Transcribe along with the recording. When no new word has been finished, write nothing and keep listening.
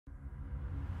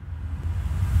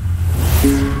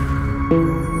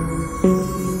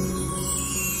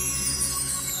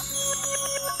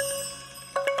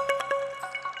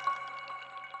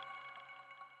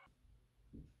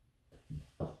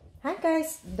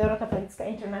Dorota, Palicka,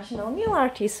 International Nail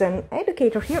Artist and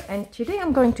Educator here, and today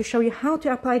I'm going to show you how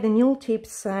to apply the nail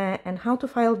tips and how to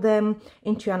file them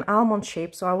into an almond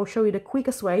shape. So I will show you the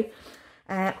quickest way.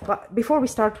 But before we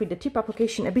start with the tip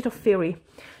application, a bit of theory.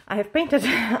 I have painted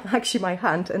actually my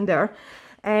hand in there,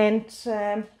 and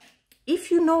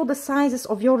if you know the sizes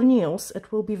of your nails,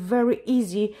 it will be very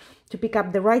easy to pick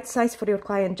up the right size for your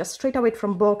client just straight away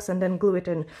from box and then glue it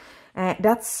in.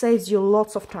 That saves you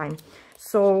lots of time.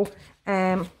 So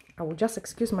I will just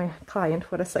excuse my client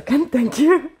for a second. Thank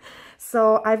you.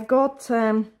 So I've got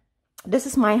this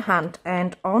is my hand,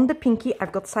 and on the pinky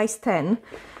I've got size 10.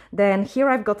 Then here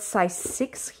I've got size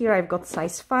 6, here I've got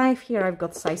size 5, here I've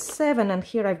got size 7, and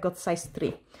here I've got size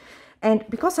 3. And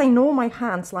because I know my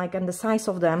hands, like, and the size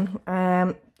of them,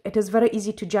 it is very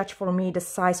easy to judge for me the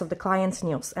size of the client's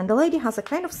nails. And the lady has a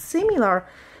kind of similar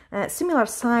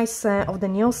size of the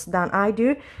nails than I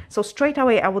do. So straight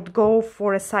away I would go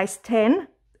for a size 10.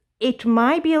 It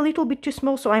might be a little bit too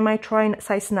small, so I might try a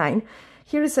size 9.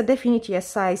 Here is definitely a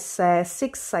size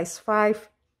 6, size 5,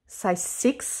 size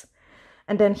 6.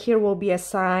 And then here will be a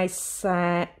size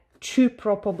 2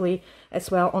 probably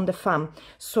as well on the thumb.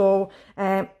 So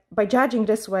by judging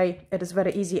this way, it is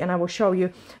very easy, and I will show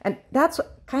you. And that's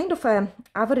kind of an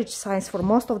average size for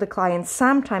most of the clients.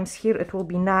 Sometimes here it will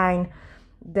be 9.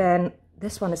 Then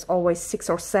this one is always 6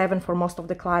 or 7 for most of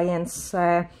the clients.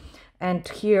 And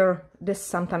here, this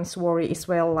sometimes vary as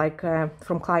well, like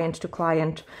from client to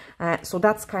client. So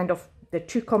that's kind of the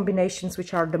two combinations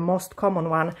which are the most common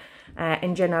one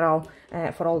in general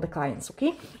for all the clients,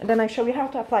 okay? And then I show you how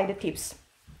to apply the tips.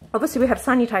 Obviously we have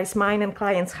sanitized mine and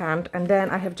client's hand, and then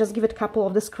I have just given it a couple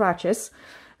of the scratches.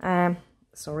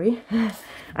 Sorry.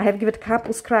 I have given a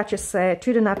couple scratches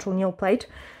to the natural nail plate.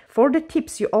 For the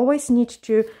tips, you always need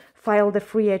to file the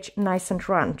free edge nice and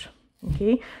round.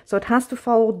 Okay, so it has to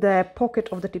follow the pocket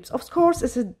of the tips. Of course,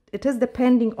 it is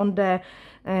depending on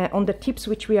the tips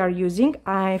which we are using.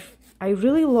 I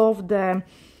really love the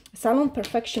Salon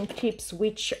Perfection tips,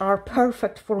 which are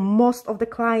perfect for most of the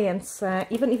clients,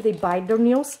 even if they bite their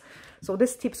nails. So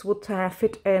these tips would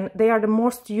fit in. They are the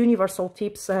most universal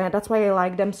tips. That's why I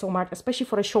like them so much, especially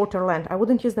for a shorter length. I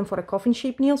wouldn't use them for a coffin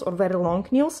shape nails or very long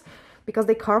nails because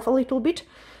they carve a little bit.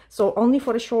 So only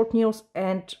for the short nails,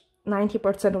 and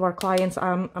 90% of our clients,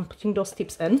 I'm putting those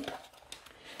tips in.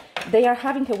 They are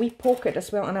having a wee pocket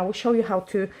as well, and I will show you how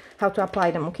to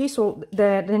apply them. Okay, so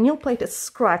the nail plate is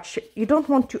scratched. You don't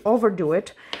want to overdo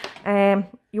it.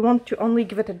 You want to only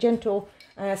give it a gentle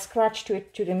scratch to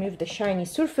it to remove the shiny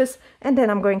surface, and then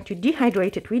I'm going to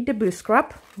dehydrate it with the blue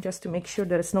scrub just to make sure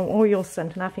there is no oils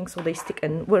and nothing, so they stick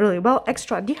in really well.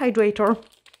 Extra dehydrator.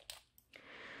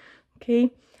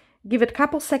 Okay, give it a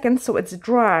couple seconds so it's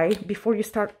dry before you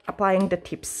start applying the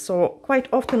tips. So quite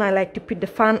often I like to put the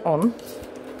fan on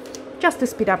just to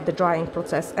speed up the drying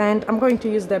process, and I'm going to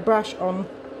use the brush on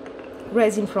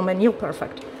resin from a Nail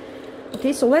Perfect.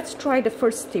 Okay, so let's try the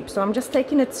first tip. So I'm just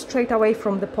taking it straight away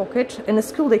from the pocket. In the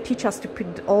school they teach us to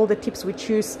put all the tips we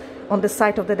choose on the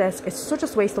side of the desk. It's such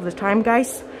a waste of the time,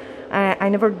 guys. I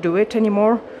never do it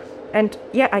anymore. And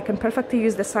yeah, I can perfectly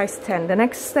use the size 10. The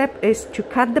next step is to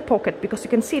cut the pocket, because you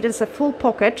can see there's a full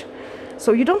pocket.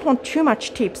 So you don't want too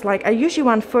much tips. Like, I usually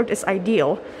 1/3 is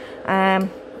ideal.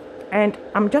 And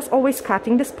I'm just always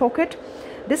cutting this pocket.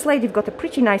 This lady got a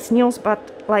pretty nice nails, but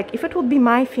like, if it would be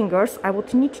my fingers, I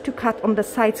would need to cut on the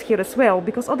sides here as well,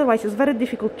 because otherwise it's very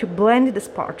difficult to blend this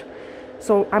part.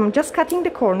 So I'm just cutting the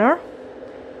corner,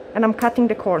 and I'm cutting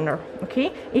the corner,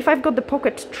 okay? If I've got the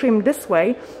pocket trimmed this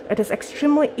way, it is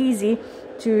extremely easy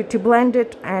to blend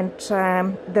it, and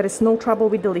there is no trouble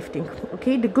with the lifting,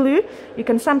 okay? The glue, you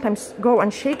can sometimes go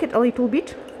and shake it a little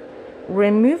bit,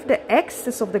 remove the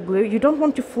excess of the glue. You don't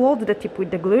want to float the tip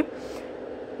with the glue.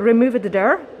 Remove it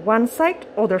there, one side,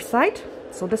 other side.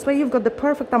 So this way you've got the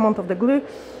perfect amount of the glue.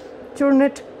 Turn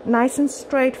it nice and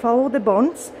straight, follow the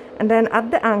bonds, and then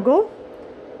at the angle,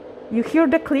 you hear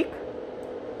the click,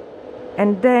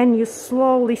 and then you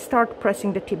slowly start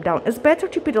pressing the tip down. It's better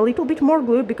to put a little bit more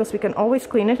glue, because we can always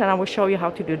clean it, and I will show you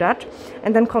how to do that.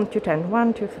 And then count to 10.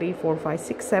 1, 2, 3, 4, 5,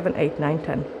 6, 7, 8, 9,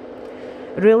 10.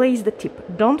 Release the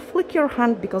tip. Don't flick your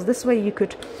hand, because this way you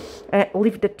could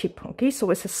lift the tip. Okay, so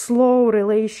it's a slow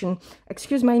relation.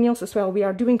 Excuse my nails as well. We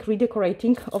are doing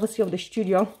redecorating, obviously, of the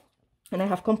studio, and I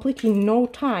have completely no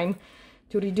time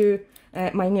to redo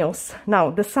my nails.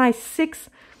 Now, the size 6,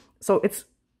 so it's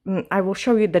I will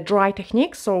show you the dry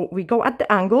technique. So we go at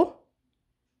the angle,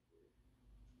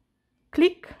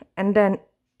 click, and then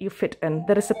you fit in.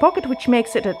 There is a pocket which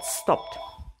makes it stopped.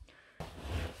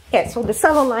 Yeah, so the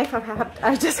salon knife,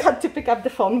 I just had to pick up the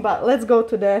phone, but let's go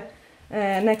to the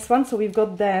next one. So we've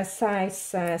got the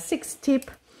size 6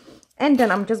 tip. and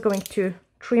then I'm just going to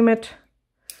trim it.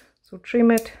 So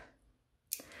trim it,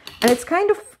 and it's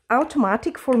kind of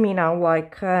automatic for me now,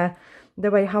 like the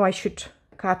way how I should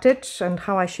cut it and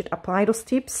how I should apply those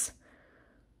tips.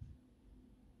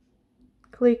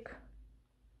 Click.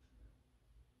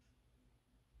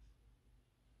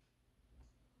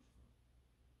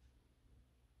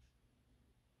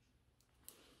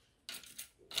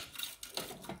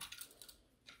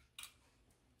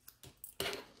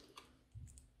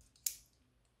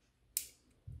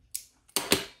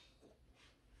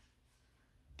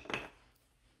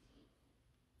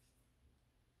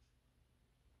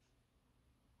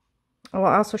 I will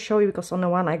also show you, because on the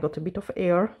one I got a bit of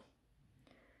air.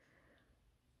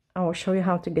 I will show you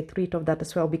how to get rid of that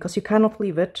as well, because you cannot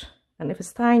leave it. And if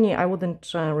it's tiny, I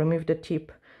wouldn't remove the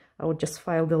tip. I would just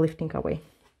file the lifting away.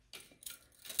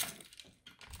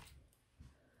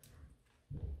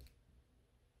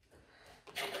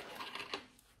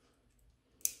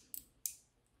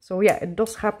 So yeah, it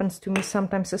does happens to me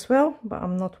sometimes as well, but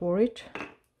I'm not worried.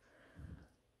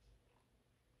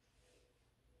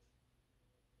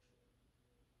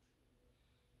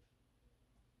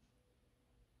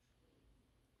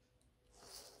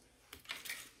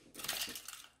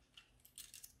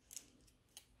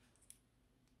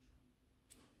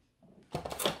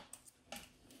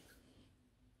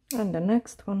 And the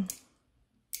next one.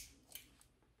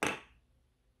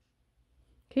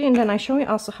 Okay, and then I show you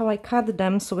also how I cut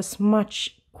them, so it's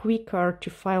much quicker to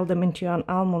file them into an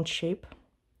almond shape.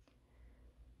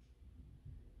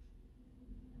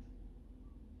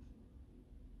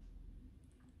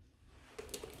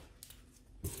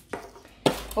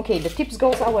 Okay, the tips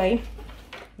goes away,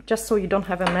 just so you don't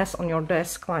have a mess on your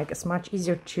desk. Like, it's much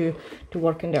easier to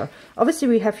work in there. Obviously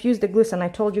we have used the glues, and I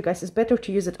told you guys it's better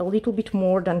to use it a little bit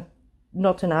more than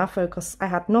not enough, because I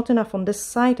had not enough on this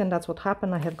side, and that's what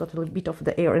happened. I have got a little bit of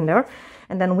the air in there.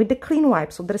 And then with the clean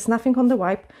wipe, so there is nothing on the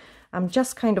wipe, I'm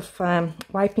just kind of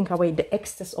wiping away the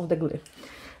excess of the glue.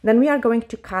 Then we are going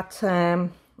to cut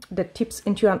the tips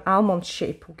into an almond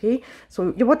shape. Okay,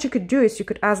 so what you could do is you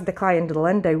could ask the client the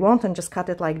length they want and just cut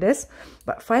it like this,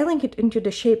 but filing it into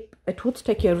the shape, it would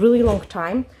take you a really long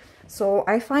time. So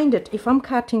I find that if I'm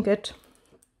cutting it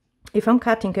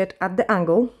at the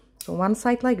angle, so one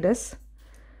side like this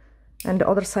and the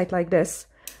other side like this,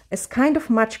 it's kind of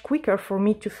much quicker for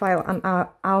me to file an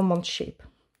almond shape.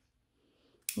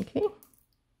 Okay,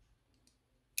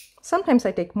 sometimes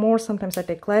I take more, sometimes I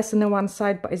take less in the one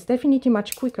side, but it's definitely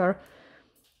much quicker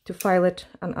to file it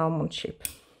an almond shape.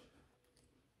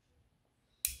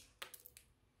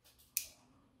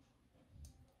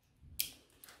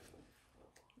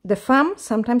 The thumb,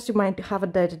 sometimes you might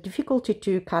have the difficulty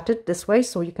to cut it this way,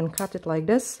 so you can cut it like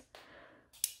this,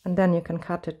 and then you can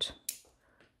cut it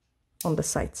on the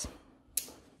sides.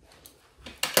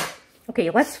 Okay,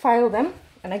 let's file them,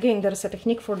 and again there's a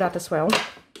technique for that as well.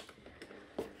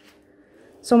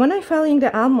 So when I'm filing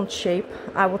the almond shape,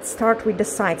 I would start with the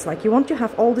sides, like you want to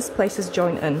have all these places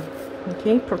join in.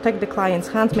 Okay, protect the client's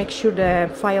hand, make sure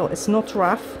the file is not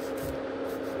rough.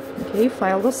 Okay,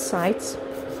 file those sides.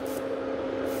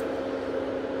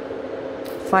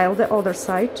 File the other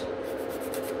side.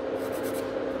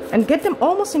 And get them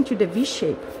almost into the V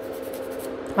shape.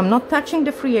 I'm not touching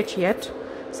the free edge yet,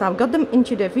 so I've got them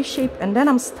into the V shape, and then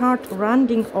I'm start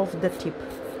rounding off the tip.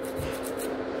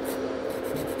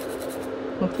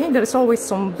 Okay, there is always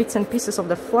some bits and pieces of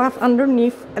the fluff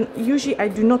underneath, and usually I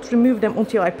do not remove them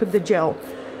until I put the gel,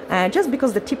 just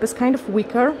because the tip is kind of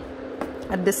weaker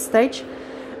at this stage.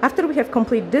 After we have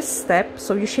completed this step,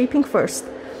 so you're shaping first,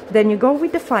 then you go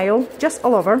with the file just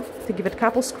all over to give it a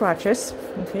couple scratches.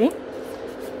 Okay,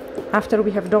 after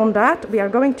we have done that, we are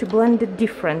going to blend the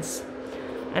difference,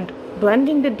 and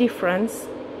blending the difference,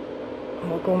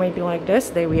 we'll go maybe like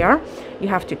this. There we are. You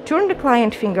have to turn the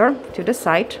client finger to the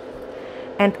side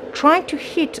and try to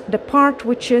hit the part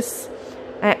which is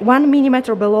 1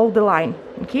 millimeter below the line.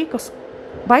 Okay, because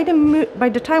by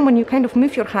the time when you kind of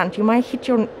move your hand, you might hit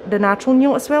the natural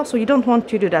nail as well, so you don't want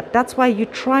to do that. That's why you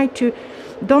try to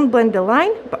don't blend the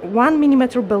line, but 1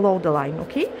 millimeter below the line.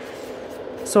 Okay,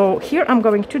 so here I'm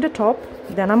going to the top,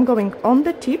 then I'm going on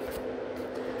the tip,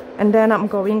 and then I'm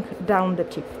going down the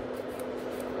tip.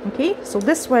 Okay, so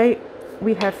this way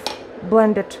we have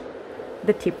blended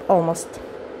the tip almost.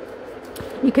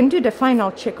 You can do the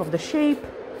final check of the shape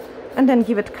and then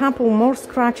give it a couple more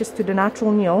scratches to the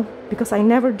natural nail, because I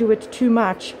never do it too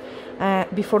much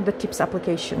before the tips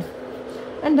application.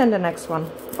 And then the next one.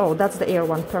 Oh, that's the air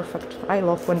one. Perfect. I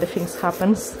love when the things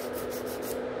happens.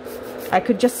 I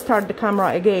could just start the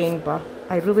camera again, but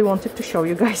I really wanted to show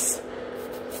you guys.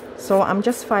 So I'm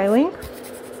just filing.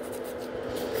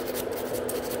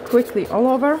 quickly all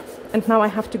over, and now I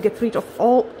have to get rid of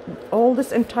all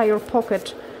this entire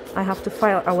pocket. I have to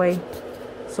file away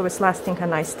so it's lasting a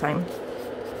nice time.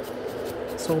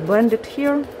 So blend it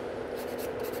here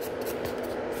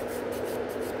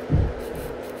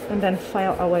and then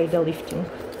file away the lifting.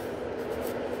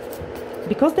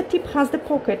 Because the tip has the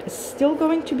pocket, it's still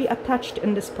going to be attached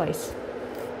in this place,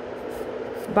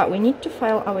 but we need to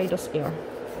file away those air.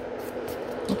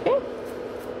 Okay.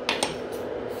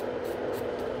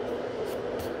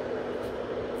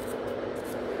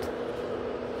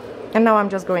 And now I'm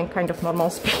just going kind of normal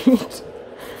speed.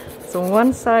 So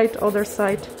one side, other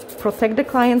side. Protect the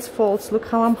client's folds. Look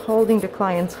how I'm holding the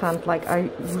client's hand, like I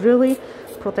really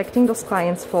protecting those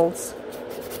client's folds.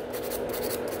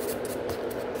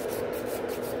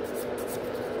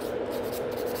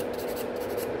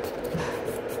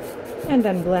 And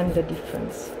then blend the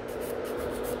difference.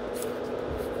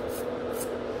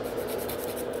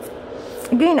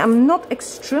 Again, I'm not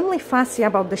extremely fussy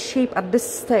about the shape at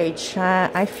this stage.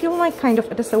 I feel like kind of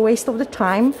it is a waste of the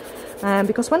time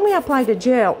because when we apply the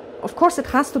gel, of course it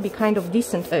has to be kind of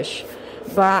decent-ish,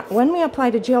 but when we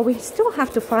apply the gel we still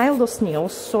have to file those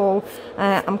nails, so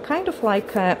I'm kind of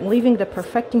like leaving the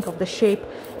perfecting of the shape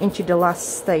into the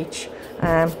last stage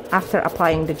after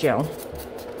applying the gel.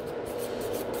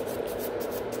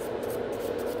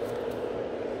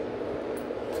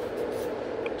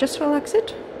 Just relax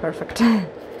it. Perfect.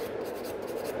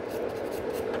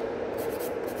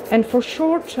 And for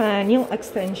short nail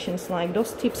extensions, like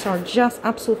those tips are just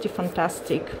absolutely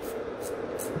fantastic.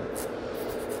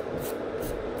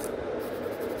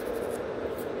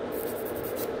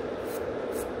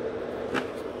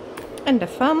 And the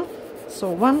thumb,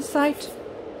 so one side.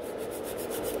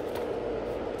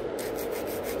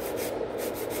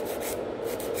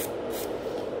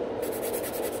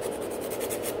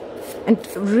 And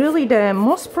really the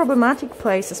most problematic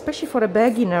place, especially for a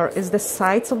beginner, is the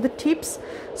sides of the tips.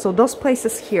 So those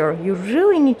places here, you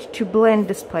really need to blend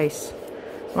this place.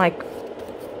 Like,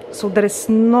 so there is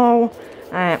no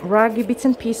raggy bits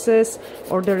and pieces,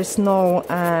 or there is no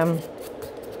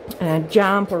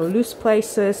jump or loose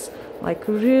places. Like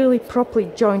really properly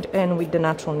joined in with the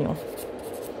natural nail.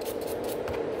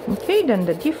 Okay, then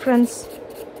the difference.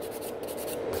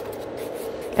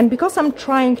 And because I'm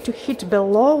trying to hit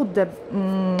below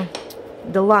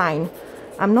the line,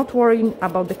 I'm not worrying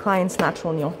about the client's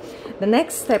natural nail. The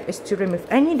next step is to remove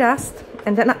any dust,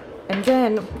 and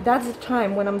then that's the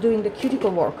time when I'm doing the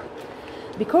cuticle work.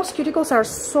 Because cuticles are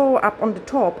so up on the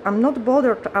top, I'm not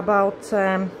bothered about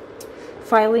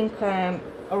filing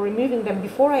or removing them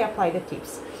before I apply the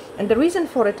tips. And the reason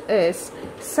for it is,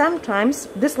 sometimes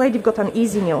this lady got an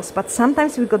easy nails, but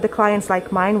sometimes we got the clients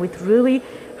like mine with really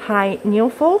high nail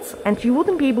folds, and you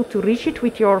wouldn't be able to reach it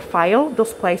with your file,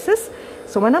 those places.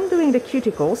 So when I'm doing the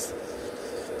cuticles,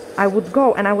 I would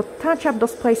go and I would touch up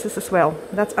those places as well.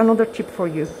 That's another tip for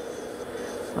you.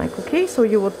 Like, okay, so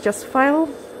you would just file,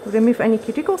 remove any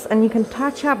cuticles, and you can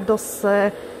touch up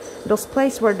those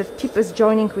places where the tip is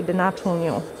joining with the natural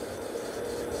nail.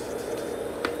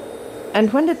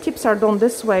 And when the tips are done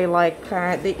this way, like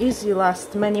they easily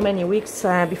last many weeks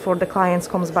before the client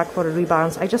comes back for a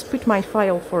rebalance, I just put my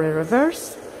file for a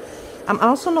reverse. I'm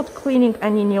also not cleaning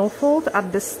any nail fold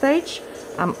at this stage.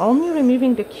 I'm only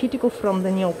removing the cuticle from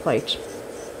the nail plate.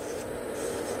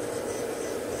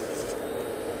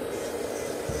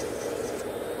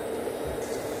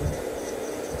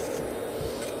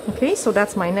 Okay, so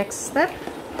that's my next step.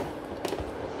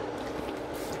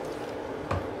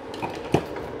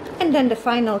 And then the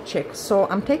final check. So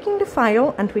I'm taking the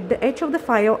file, and with the edge of the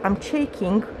file I'm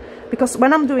checking, because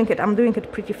when I'm doing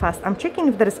it pretty fast, I'm checking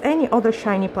if there is any other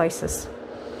shiny places.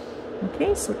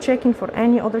 Okay, so checking for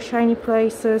any other shiny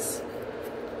places,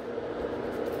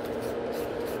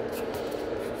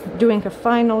 doing a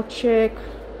final check.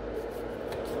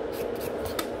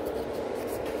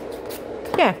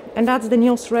 Yeah, and that's the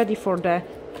nails ready for the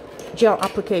gel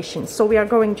application. So we are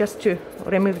going just to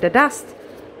remove the dust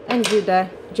and do the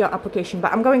gel application,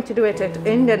 but I'm going to do it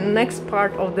in the next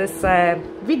part of this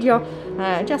video,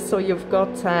 just so you've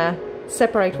got a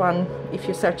separate one if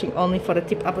you're searching only for the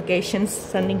tip applications.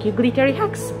 Sending you glittery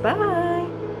hugs. Bye.